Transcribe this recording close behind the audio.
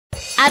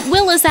At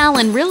Willis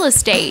Allen Real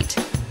Estate,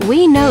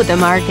 we know the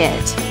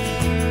market.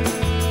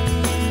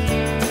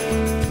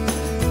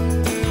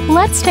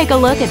 Let's take a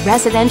look at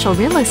residential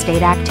real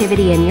estate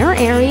activity in your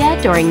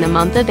area during the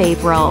month of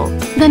April.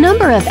 The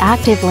number of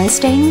active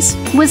listings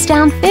was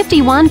down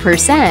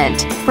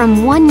 51%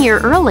 from 1 year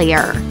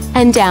earlier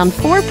and down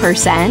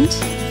 4%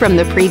 from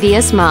the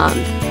previous month.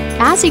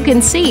 As you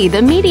can see,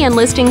 the median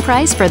listing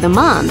price for the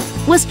month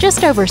was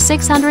just over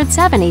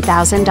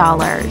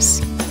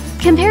 $670,000.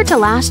 Compared to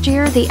last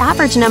year, the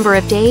average number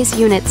of days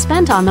units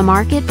spent on the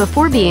market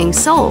before being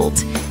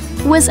sold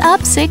was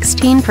up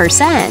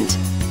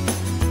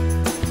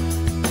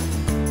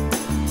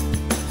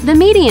 16%. The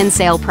median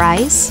sale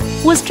price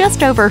was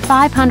just over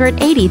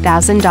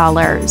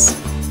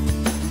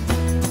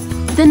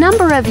 $580,000. The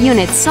number of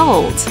units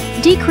sold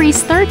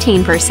decreased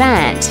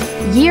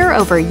 13% year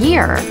over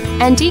year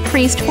and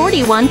decreased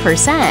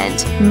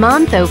 41%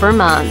 month over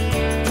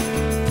month.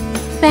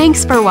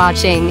 Thanks for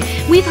watching.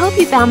 We hope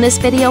you found this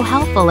video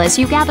helpful as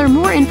you gather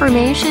more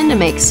information to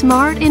make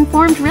smart,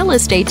 informed real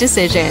estate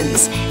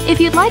decisions. If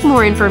you'd like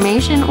more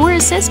information or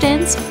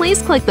assistance,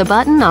 please click the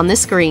button on the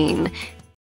screen.